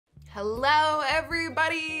Hello,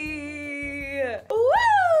 everybody!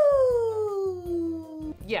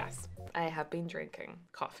 Woo! Yes, I have been drinking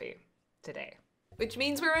coffee today. Which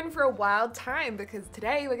means we're in for a wild time because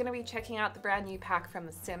today we're going to be checking out the brand new pack from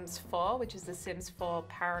The Sims 4, which is The Sims 4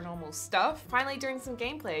 Paranormal Stuff. Finally doing some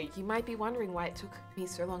gameplay. You might be wondering why it took me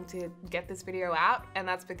so long to get this video out, and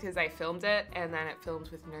that's because I filmed it and then it filmed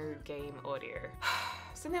with no game audio.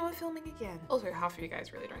 So now we're filming again. Also, half of you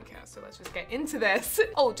guys really don't care, so let's just get into this.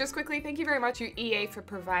 Oh, just quickly, thank you very much to EA for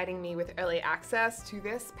providing me with early access to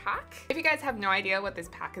this pack. If you guys have no idea what this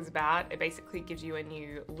pack is about, it basically gives you a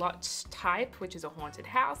new lot type, which is a haunted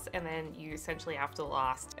house, and then you essentially have to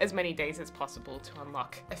last as many days as possible to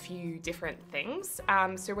unlock a few different things.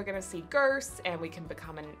 So we're gonna see ghosts, and we can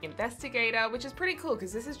become an investigator, which is pretty cool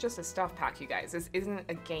because this is just a stuff pack, you guys. This isn't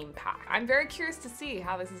a game pack. I'm very curious to see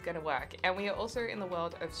how this is gonna work. And we are also in the world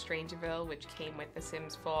of Strangerville, which came with The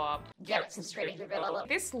Sims 4. Yes, in Strangerville.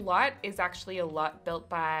 This lot is actually a lot built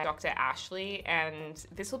by Dr. Ashley, and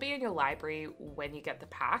this will be in your library when you get the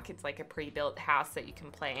pack. It's like a pre-built house that you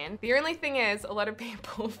can play in. The only thing is, a lot of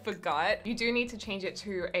people forgot, you do need to change it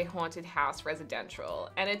to a haunted house residential.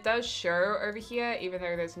 And it does show over here, even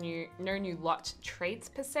though there's no new lot traits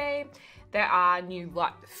per se, there are new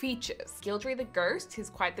lot features. Gildry the Ghost is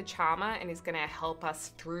quite the charmer and is gonna help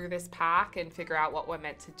us through this pack and figure out what we're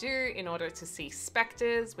meant to do in order to see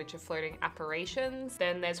specters, which are floating apparitions.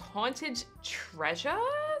 Then there's Haunted Treasure,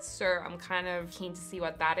 so I'm kind of keen to see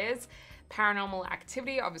what that is. Paranormal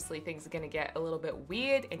Activity, obviously things are gonna get a little bit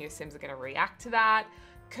weird and your Sims are gonna react to that.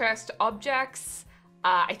 Cursed Objects,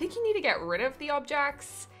 I think you need to get rid of the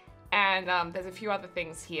objects. And there's a few other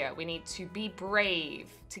things here. We need to be brave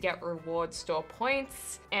to get reward store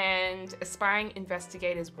points, and aspiring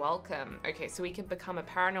investigators welcome. Okay, so we can become a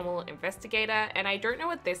paranormal investigator, and I don't know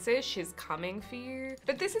what this is. She's coming for you.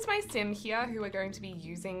 But this is my sim here who we're going to be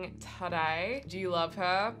using today. Do you love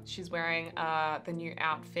her? She's wearing the new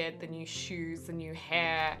outfit, the new shoes, the new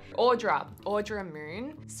hair. Audra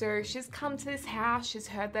Moon. So she's come to this house. She's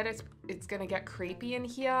heard that it's gonna get creepy in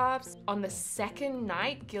here. On the second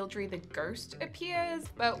night, Gildry the Ghost appears.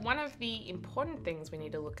 But one of the important things we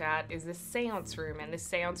need to look at is this seance room, and this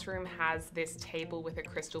seance room has this table with a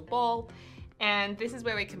crystal ball, and this is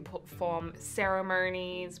where we can perform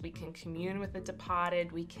ceremonies, we can commune with the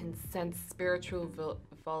departed, we can sense spiritual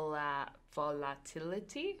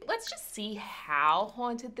volatility. Let's just see how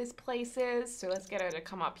haunted this place is. So let's get her to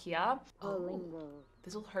come up here. Oh,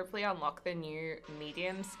 this will hopefully unlock the new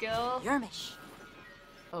medium skill. Yermish.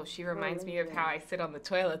 Oh, she reminds me of how I sit on the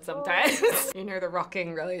toilet sometimes. You know, the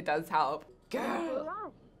rocking really does help.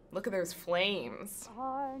 Girl, look at those flames.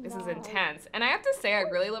 This is intense. And I have to say, I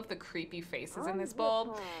really love the creepy faces in this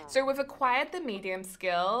bowl. So we've acquired the medium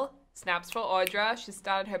skill. Snaps for Audra. She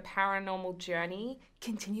started her paranormal journey.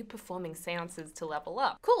 Continue performing seances to level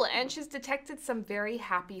up. Cool, and she's detected some very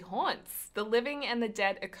happy haunts. The living and the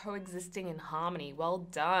dead are coexisting in harmony. Well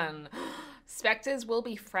done. Spectres will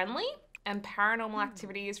be friendly, and paranormal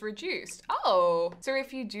activity is reduced. Oh, so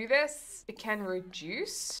if you do this, it can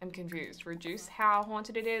reduce, I'm confused, reduce how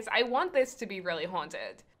haunted it is. I want this to be really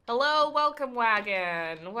haunted. Hello, welcome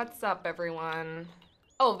wagon. What's up, everyone?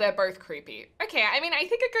 Oh, they're both creepy. Okay, I mean, I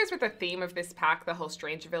think it goes with the theme of this pack, the whole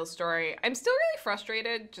Strangerville story. I'm still really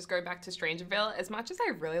frustrated just going back to Strangerville. As much as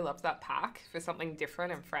I really loved that pack for something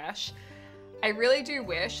different and fresh, I really do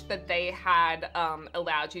wish that they had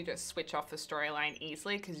allowed you to switch off the storyline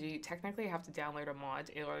easily, because you technically have to download a mod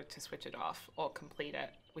in order to switch it off or complete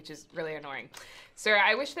it, which is really annoying. So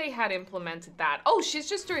I wish they had implemented that. Oh, she's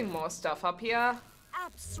just doing more stuff up here.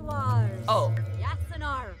 Oh.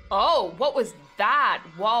 Oh, what was that?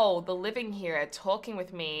 Whoa, the living here talking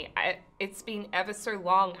with me. It's been ever so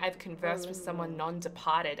long I've conversed with someone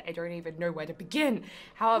non-departed. I don't even know where to begin.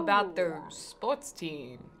 How about the sports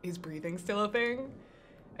team? Is breathing still a thing?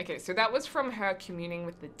 Okay, so that was from her communing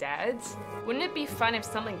with the dead. Wouldn't it be fun if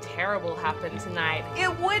something terrible happened tonight?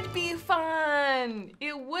 It would be fun!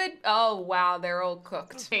 It would. Oh, wow, they're all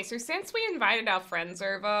cooked. Okay, so since we invited our friends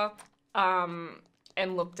over,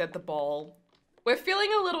 and looked at the bowl, we're feeling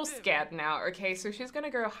a little scared now. Okay, so she's gonna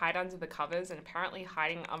go hide under the covers, and apparently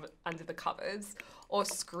hiding under the covers or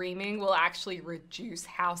screaming will actually reduce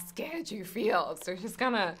how scared you feel. So she's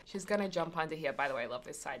gonna jump under here. By the way, I love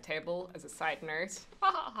this side table as a side note.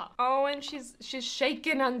 Oh, and she's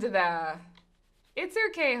shaking under there. It's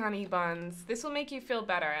okay, honey buns. This will make you feel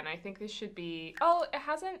better, and I think this should be... Oh, it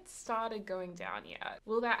hasn't started going down yet.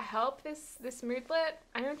 Will that help this moodlet?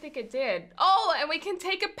 I don't think it did. Oh, and we can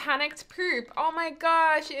take a panicked poop. Oh my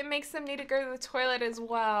gosh, it makes them need to go to the toilet as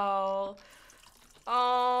well.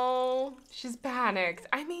 Oh, she's panicked.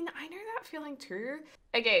 I mean, I know that feeling too.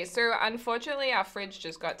 Okay, so unfortunately our fridge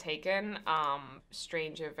just got taken.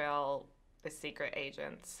 Strangerville, the secret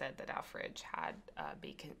agent, said that our fridge had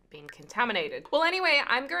been contaminated. Well, anyway,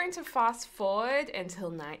 I'm going to fast forward until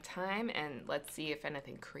nighttime and let's see if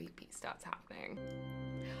anything creepy starts happening.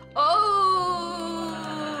 Oh,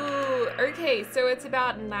 okay, so it's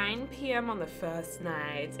about 9 p.m. on the first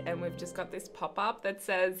night and we've just got this pop-up that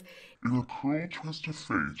says, in a cruel twist of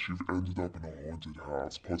fate, you've ended up in a haunted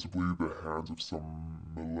house, possibly in the hands of some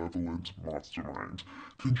malevolent mastermind,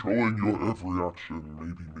 controlling your every action.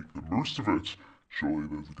 Maybe make the most of it. Surely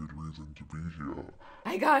there's a good reason to be here.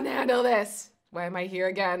 I can't handle this. Why am I here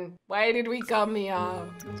again? Why did we come here?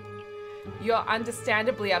 You're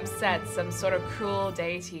understandably upset. Some sort of cruel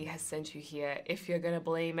deity has sent you here. If you're gonna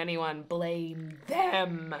blame anyone, blame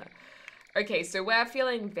them. Okay, so we're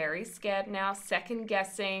feeling very scared now, second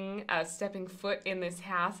guessing, stepping foot in this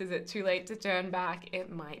house. Is it too late to turn back?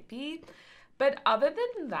 It might be. But other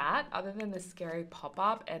than that, other than the scary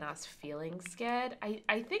pop-up and us feeling scared, I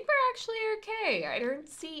think we're actually okay. I don't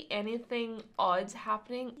see anything odd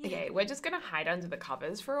happening. Okay, we're just gonna hide under the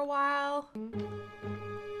covers for a while.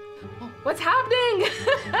 Oh, what's happening?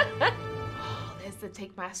 Oh, there's the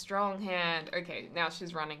take my strong hand. Okay, now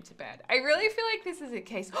she's running to bed. I really feel like this is a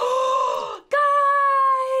case. Oh,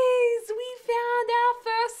 guys, we found our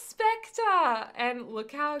first specter. And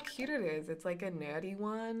look how cute it is. It's like a nerdy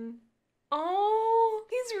one. Oh,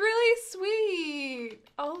 he's really sweet.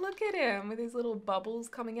 Oh, look at him with his little bubbles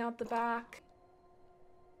coming out the back.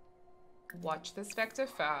 Watch the specter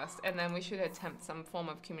first, and then we should attempt some form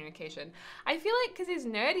of communication. I feel like because he's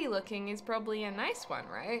nerdy looking, he's probably a nice one,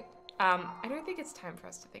 right? I don't think it's time for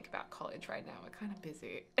us to think about college right now. We're kind of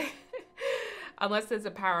busy. Unless there's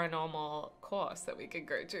a paranormal course that we could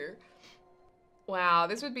go to. Wow,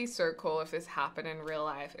 this would be so cool if this happened in real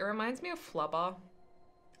life. It reminds me of Flubber.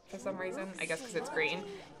 For some reason, I guess because it's green.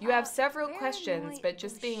 You have several questions, but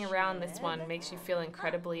just being around this one makes you feel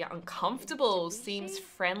incredibly uncomfortable. Seems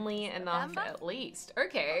friendly enough at least.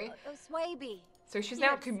 Okay. So she's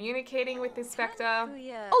now communicating with this specter.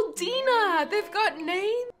 Oh, Dina! They've got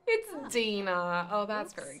names! It's Dina. Oh,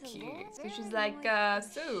 that's very cute. So she's like,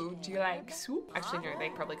 so, do you like soup? Actually, no, they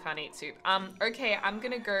probably can't eat soup. Okay, I'm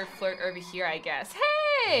gonna go float over here, I guess.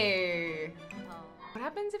 Hey! What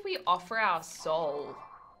happens if we offer our soul?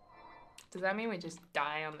 Does that mean we just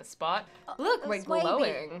die on the spot? Look, we're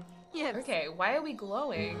glowing. Okay, why are we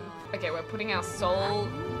glowing? Okay, we're putting our soul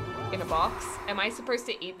in a box. Am I supposed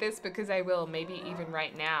to eat this? Because I will, maybe even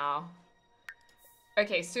right now.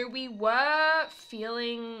 Okay, so we were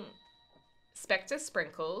feeling specter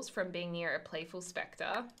sprinkles from being near a playful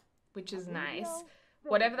specter, which is nice.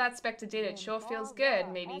 Whatever that specter did, it sure feels good.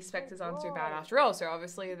 Maybe specters aren't so bad after all, so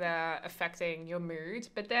obviously they're affecting your mood.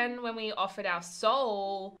 But then when we offered our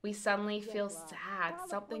soul, we suddenly feel sad.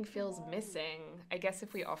 Something feels missing. I guess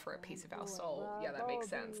if we offer a piece of our soul, yeah, that makes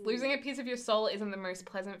sense. Losing a piece of your soul isn't the most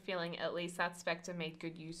pleasant feeling. At least that specter made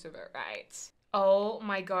good use of it, right? Oh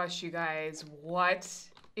my gosh, you guys, what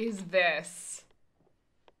is this?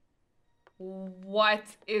 What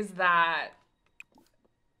is that?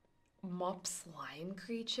 Mop slime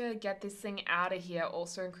creature? Get this thing out of here.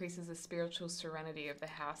 Also increases the spiritual serenity of the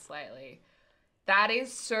house slightly. That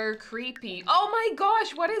is so creepy. Oh my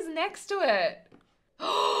gosh, what is next to it?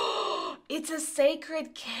 It's a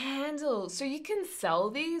sacred candle. So you can sell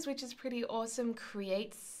these, which is pretty awesome.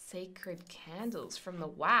 Create sacred candles from the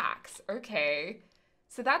wax. Okay.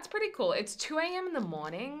 So that's pretty cool. It's 2 a.m. in the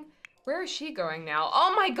morning. Where is she going now?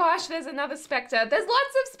 Oh my gosh, there's another specter. There's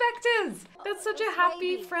lots of specters. That's such a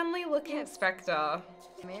happy, friendly looking specter.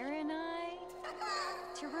 Marinai,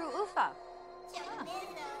 Tiru Ufa.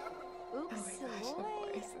 Oh my gosh, the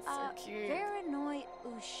voice is so cute. Veranoi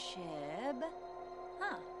Ushib.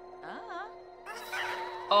 Huh.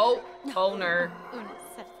 Oh no.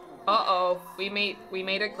 Uh-oh, we made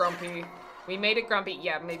it grumpy. We made it grumpy.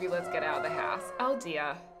 Yeah, maybe let's get out of the house. Oh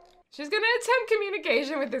dear. She's gonna attempt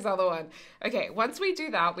communication with this other one. Okay, once we do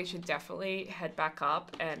that, we should definitely head back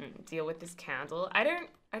up and deal with this candle. I don't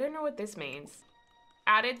know what this means.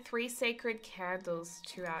 Added 3 sacred candles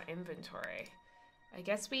to our inventory. I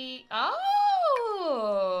guess we, oh!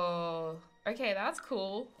 Okay, that's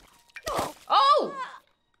cool. Oh!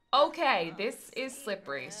 Okay, this is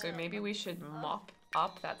slippery, so maybe we should mop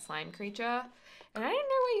up that slime creature. And I didn't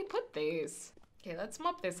know where you put these. Okay, let's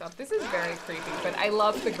mop this up. This is very creepy, but I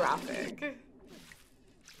love the graphic.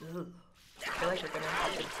 Ugh. I feel like we're gonna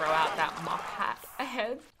have to throw out that mop hat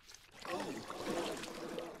ahead.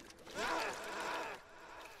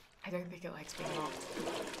 I don't think it likes being mopped.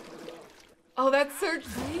 Oh, that's so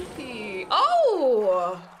creepy.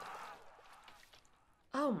 Oh!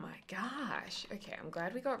 Oh my gosh. Okay, I'm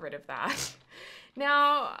glad we got rid of that.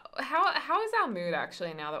 Now, how is our mood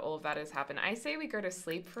actually now that all of that has happened? I say we go to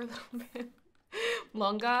sleep for a little bit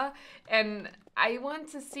longer, and I want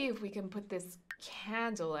to see if we can put this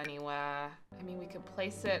candle anywhere. I mean, we could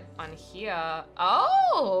place it on here.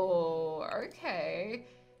 Oh, okay.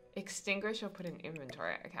 Extinguish or put in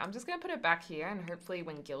inventory. Okay, I'm just gonna put it back here, and hopefully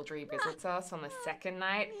when Gildry visits us on the second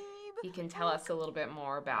night, he can tell us a little bit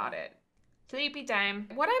more about it. Sleepy time.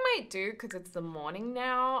 What I might do, because it's the morning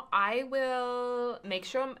now, I will make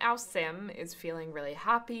sure our sim is feeling really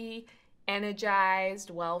happy, energized,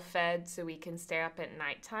 well fed, so we can stay up at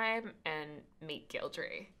nighttime and meet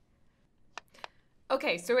Gildry.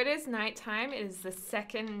 Okay, so it is nighttime. It is the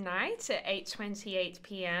second night at 8:28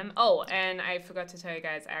 p.m. Oh, and I forgot to tell you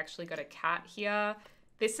guys, I actually got a cat here.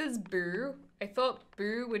 This is Boo. I thought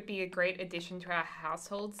Boo would be a great addition to our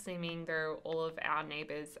household, seeming though all of our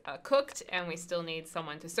neighbors are cooked and we still need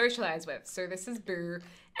someone to socialize with. So this is Boo.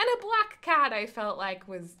 And a black cat I felt like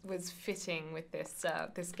was fitting with this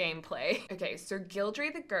this gameplay. Okay, so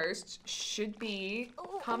Gildry the ghost should be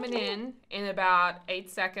coming in about 8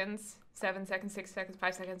 seconds, 7 seconds, 6 seconds,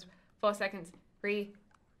 5 seconds, 4 seconds, 3,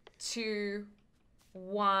 2,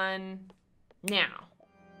 1, now.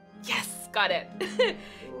 Yes, got it.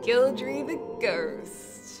 Gildry the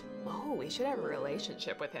ghost. Oh, we should have a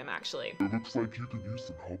relationship with him, actually. It looks like you could use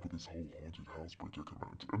some help with this whole haunted house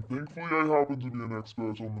predicament. And thankfully I happen to be an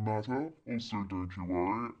expert on the matter. Also, don't you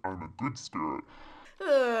worry, I'm a good spirit.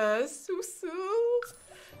 Susu.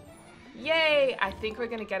 Yay, I think we're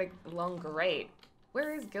gonna get along great.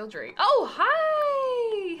 Where is Gildry? Oh,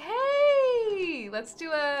 hi! Hey! Let's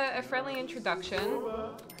do a friendly introduction.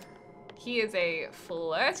 He is a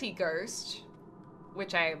flirty ghost,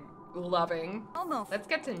 which I'm loving. Let's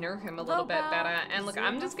get to know him a little bit better. And look,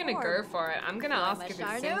 I'm just gonna go for it. I'm gonna ask if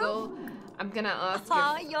he's single. I'm gonna ask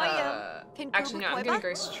if, actually no, I'm gonna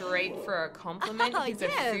go straight for a compliment. He's a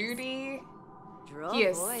foodie. He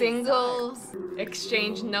is single.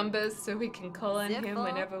 Exchange numbers so we can call on him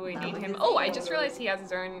whenever we need him. Oh, I just realized he has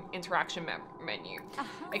his own interaction menu.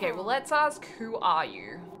 Okay, well let's ask, who are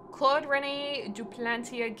you? Claude Rene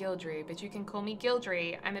Duplantier Gildry, but you can call me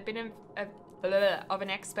Gildry. I'm a bit of an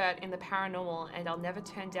expert in the paranormal, and I'll never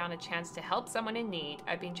turn down a chance to help someone in need.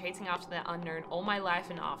 I've been chasing after the unknown all my life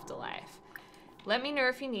and afterlife. Let me know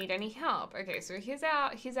if you need any help. Okay, so here's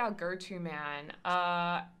our go-to man.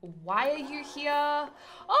 Why are you here?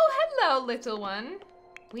 Oh, hello, little one.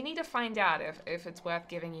 We need to find out if it's worth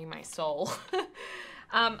giving you my soul.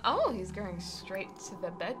 Oh, he's going straight to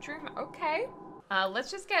the bedroom. Okay.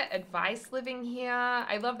 Let's just get advice living here.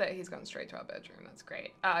 I love that he's gone straight to our bedroom. That's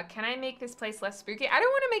great. Can I make this place less spooky? I don't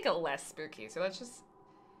want to make it less spooky, so let's just,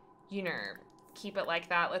 you know, keep it like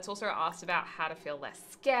that. Let's also ask about how to feel less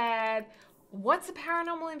scared. What's a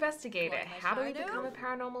paranormal investigator? How do we become a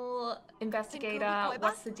paranormal investigator?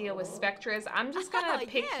 What's the deal with specters? I'm just gonna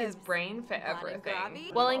pick his brain for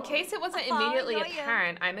everything. Well, in case it wasn't immediately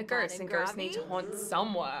apparent, I'm a ghost and ghosts need to haunt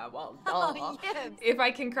somewhere. Well, duh. If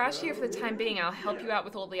I can crash here for the time being, I'll help you out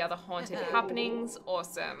with all the other haunted happenings.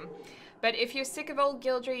 Awesome. But if you're sick of old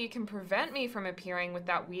Gildry, you can prevent me from appearing with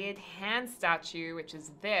that weird hand statue, which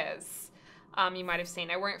is this. You might have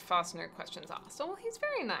seen, I won't fast, no questions asked. Oh, he's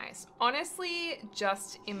very nice. Honestly,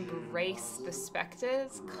 just embrace the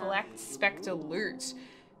specters, collect specter loot,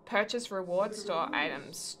 purchase reward store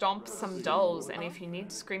items, stomp some dolls, and if you need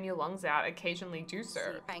to scream your lungs out, occasionally do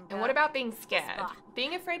so. And what about being scared?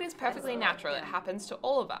 Being afraid is perfectly natural. It happens to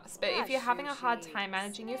all of us. But if you're having a hard time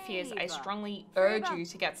managing your fears, I strongly urge you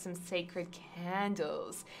to get some sacred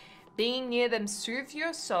candles. Being near them soothes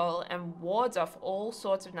your soul and wards off all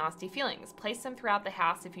sorts of nasty feelings. Place them throughout the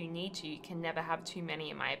house if you need to. You can never have too many,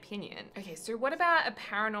 in my opinion. Okay, so what about a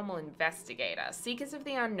paranormal investigator? Seekers of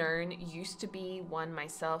the unknown used to be one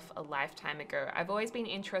myself a lifetime ago. I've always been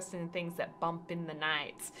interested in things that bump in the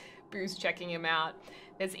night. Boo's checking him out.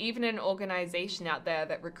 There's even an organization out there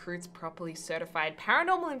that recruits properly certified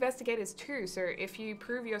paranormal investigators too, so if you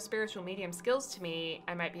prove your spiritual medium skills to me,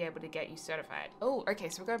 I might be able to get you certified. Oh, okay,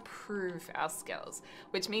 so we're gonna prove our skills,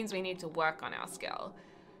 which means we need to work on our skill.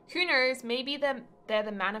 Who knows, maybe they're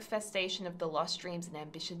the manifestation of the lost dreams and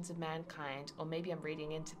ambitions of mankind, or maybe I'm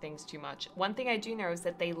reading into things too much. One thing I do know is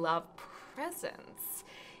that they love presents.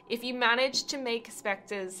 If you manage to make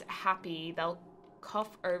specters happy, they'll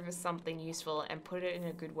cough over something useful and put it in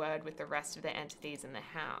a good word with the rest of the entities in the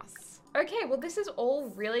house. Okay, well this is all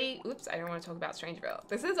really, oops, I don't want to talk about Strangeville.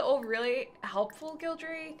 This is all really helpful,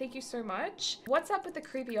 Gildry. Thank you so much. What's up with the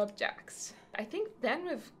creepy objects? I think then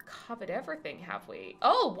we've covered everything, have we?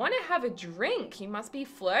 Oh, want to have a drink? You must be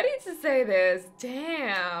flirty to say this.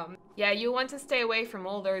 Damn. Yeah, you want to stay away from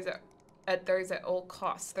all those at all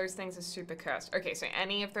costs. Those things are super cursed. Okay, so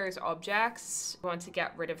any of those objects, we want to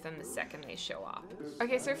get rid of them the second they show up.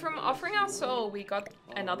 Okay, so from offering our soul, we got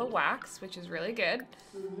another wax, which is really good.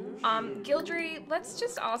 Gildry, let's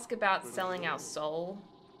just ask about selling our soul.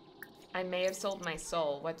 I may have sold my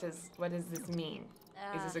soul. What does this mean?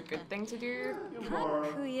 Is this a good thing to do?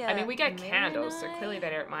 I mean, we get candles, so clearly they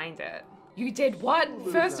don't mind it. You did what?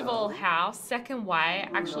 First of all, how? Second, why?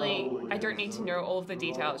 Actually, I don't need to know all of the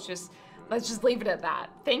details. Let's just leave it at that.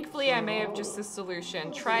 Thankfully, I may have just the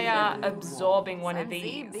solution. Try absorbing one of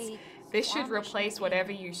these. This should replace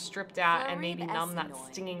whatever you stripped out and maybe numb that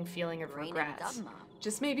stinging feeling of regret.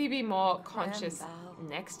 Just maybe be more conscious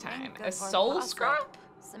next time. A soul scrap?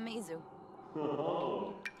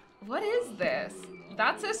 What is this?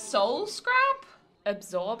 That's a soul scrap?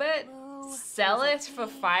 Absorb it? Sell it for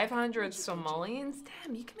 500 simoleons?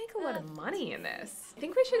 Damn, you can make a lot of money in this. I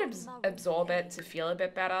think we should absorb it to feel a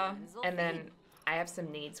bit better. And then I have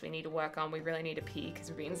some needs we need to work on. We really need to pee because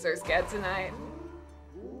we're being so scared tonight.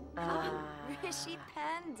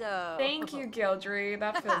 Thank you, Gildry.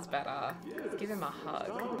 That feels better. Let's give him a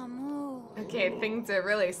hug. Okay, things are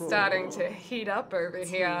really starting to heat up over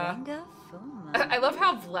here. I love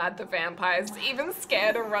how Vlad the vampire is even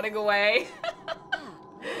scared of running away.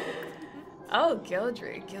 Oh,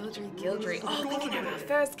 Gildry. Oh, we can have our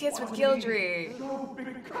first kiss with Gildry.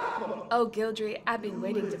 Oh, Gildry, I've been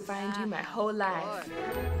waiting to find you my whole life.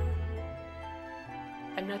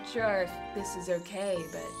 I'm not sure if this is okay,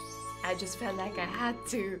 but I just felt like I had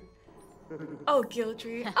to. Oh,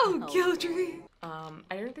 Gildry. Oh, Gildry.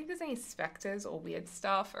 I don't think there's any specters or weird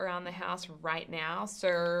stuff around the house right now,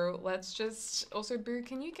 so let's just... Also, Boo,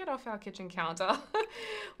 can you get off our kitchen counter?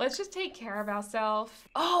 Let's just take care of ourselves.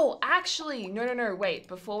 Oh, actually, no, wait.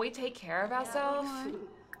 Before we take care of ourselves,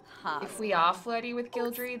 if we are flirty with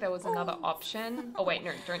Gildry, there was another option. Oh, wait,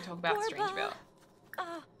 no, don't talk about Strangeville.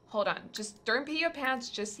 Hold on, just don't pee your pants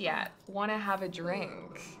just yet. Want to have a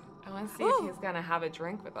drink. I want to see if he's gonna have a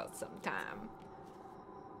drink with us sometime.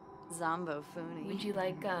 Zombo Funi. Would you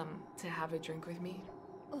like to have a drink with me?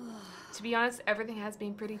 To be honest, everything has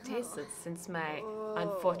been pretty tasteless since my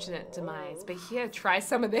unfortunate demise. But here, try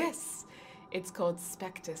some of this. It's called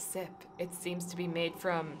Spectre Sip. It seems to be made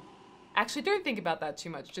from... Actually, don't think about that too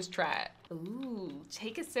much. Just try it. Ooh,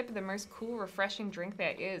 take a sip of the most cool, refreshing drink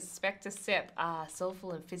there is. Spectre Sip. Ah,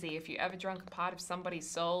 soulful and fizzy. If you ever drunk a part of somebody's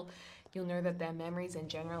soul, you'll know that their memories and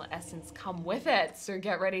general essence come with it. So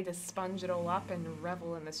get ready to sponge it all up and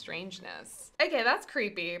revel in the strangeness. Okay, that's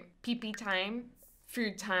creepy. Pee-pee time,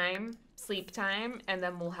 food time, sleep time, and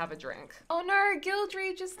then we'll have a drink. Oh no,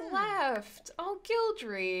 Gildry just left. Oh,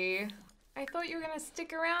 Gildry. I thought you were gonna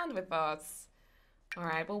stick around with us. All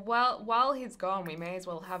right, well, while he's gone, we may as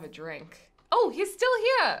well have a drink. Oh, he's still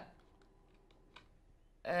here.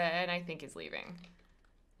 And I think he's leaving.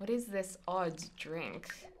 What is this odd drink?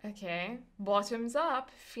 Okay. Bottoms up.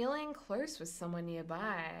 Feeling close with someone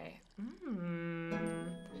nearby.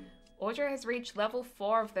 Audra has reached level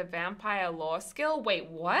 4 of the vampire lore skill. Wait,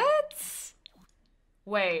 what?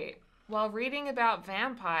 Wait, while reading about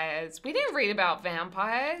vampires... We didn't read about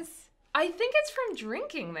vampires. I think it's from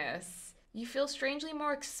drinking this. You feel strangely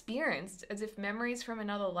more experienced, as if memories from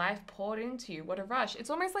another life poured into you. What a rush. It's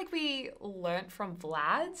almost like we learnt from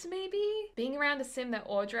Vlad, maybe? Being around a sim that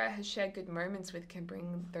Audra has shared good moments with can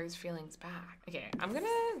bring those feelings back. Okay, I'm gonna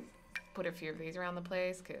put a few of these around the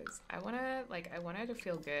place, because I want her to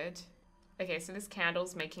feel good. Okay, so this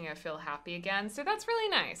candle's making her feel happy again, so that's really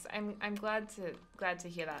nice. I'm glad to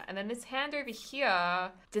hear that. And then this hand over here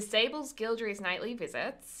disables Gildry's nightly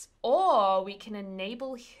visits, or we can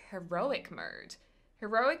enable heroic mode.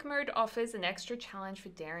 Heroic mode offers an extra challenge for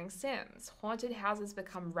daring sims. Haunted houses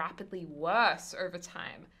become rapidly worse over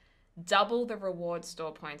time. Double the reward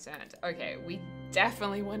store points earned. Okay, we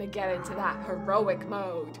definitely want to get into that heroic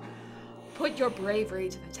mode. Put your bravery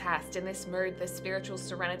to the test. In this mode, the spiritual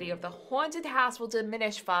serenity of the haunted house will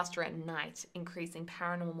diminish faster at night, increasing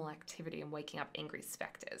paranormal activity and waking up angry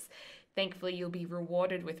specters. Thankfully, you'll be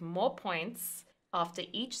rewarded with more points after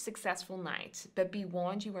each successful night, but be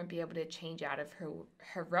warned you won't be able to change out of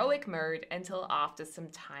heroic mode until after some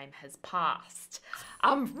time has passed.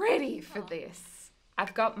 I'm ready for this.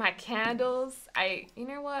 I've got my candles. You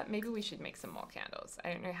know what? Maybe we should make some more candles.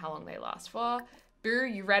 I don't know how long they last for. Boo,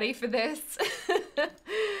 you ready for this?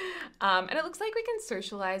 And it looks like we can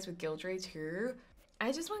socialize with Gildry too.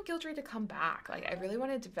 I just want Gildry to come back. Like, I really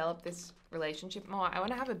want to develop this relationship more. I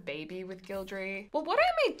want to have a baby with Gildry. Well, what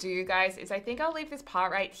I may do, guys, is I think I'll leave this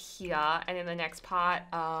part right here, and in the next part,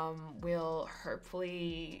 we'll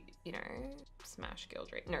hopefully, you know, smash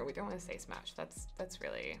Gildry. No, we don't want to say smash. That's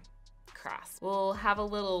really crass. We'll have a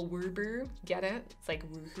little woo-boo. Get it? It's like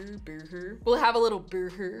woohoo, boohoo. We'll have a little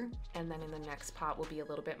boohoo. And then in the next part, we'll be a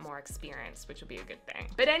little bit more experienced, which will be a good thing.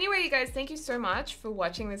 But anyway, you guys, thank you so much for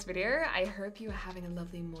watching this video. I hope you are having a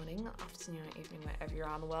lovely morning, afternoon, or evening, wherever you're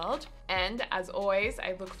on the world. And as always,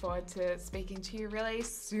 I look forward to speaking to you really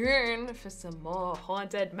soon for some more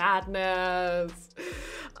haunted madness.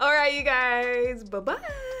 All right, you guys,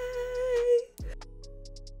 bye-bye.